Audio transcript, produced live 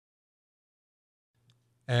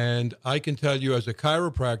And I can tell you as a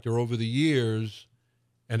chiropractor over the years,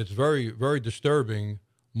 and it's very, very disturbing,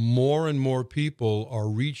 more and more people are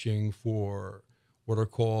reaching for what are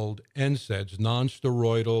called NSAIDs,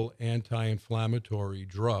 nonsteroidal anti-inflammatory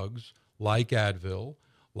drugs like Advil,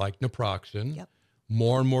 like naproxen. Yep.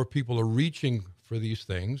 More and more people are reaching for these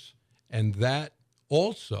things, and that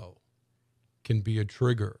also can be a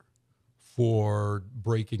trigger for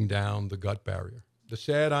breaking down the gut barrier. The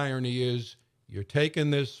sad irony is you're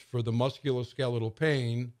taking this for the musculoskeletal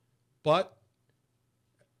pain, but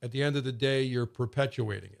at the end of the day, you're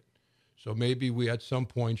perpetuating it. So maybe we at some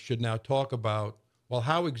point should now talk about, well,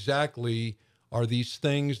 how exactly are these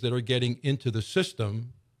things that are getting into the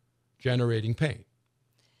system generating pain?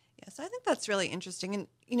 Yes, I think that's really interesting. And,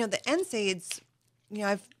 the NSAIDs,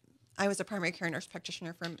 I was a primary care nurse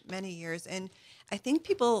practitioner for many years, and I think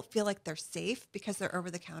people feel like they're safe because they're over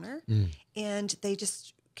the counter, and they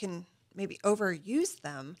just can maybe overuse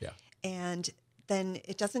them. Yeah. And then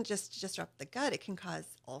it doesn't just disrupt the gut, it can cause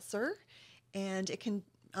ulcer, and it can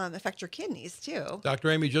affect your kidneys too. Dr.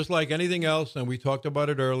 Amy, just like anything else, and we talked about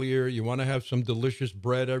it earlier, you want to have some delicious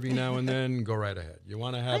bread every now and then, go right ahead. You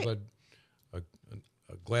want to have Right.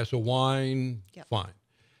 a glass of wine, Yep. fine.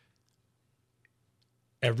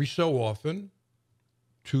 Every so often,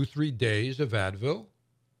 2-3 days of Advil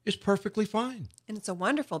is perfectly fine. And it's a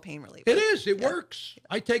wonderful pain reliever. It is. It Yeah. works.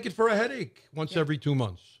 I take it for a headache once every 2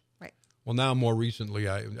 months. Right. Well, now more recently,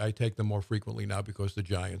 I take them more frequently now because the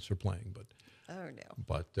Giants are playing. Oh, no.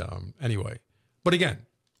 But anyway, but again,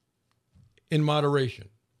 in moderation,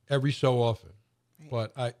 every so often. Right.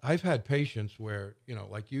 But I've had patients where,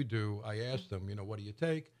 like you do, I ask them, what do you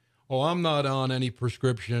take? Oh, I'm not on any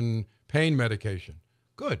prescription pain medication.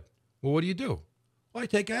 Good. Well, what do you do? Well, I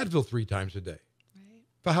take Advil 3 times a day. Right.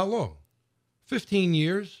 For how long? 15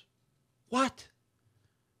 years? What?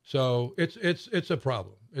 So it's a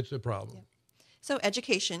problem. It's a problem. Yep. So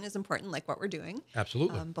education is important, like what we're doing.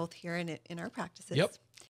 Absolutely. Both here and in our practices. Yep.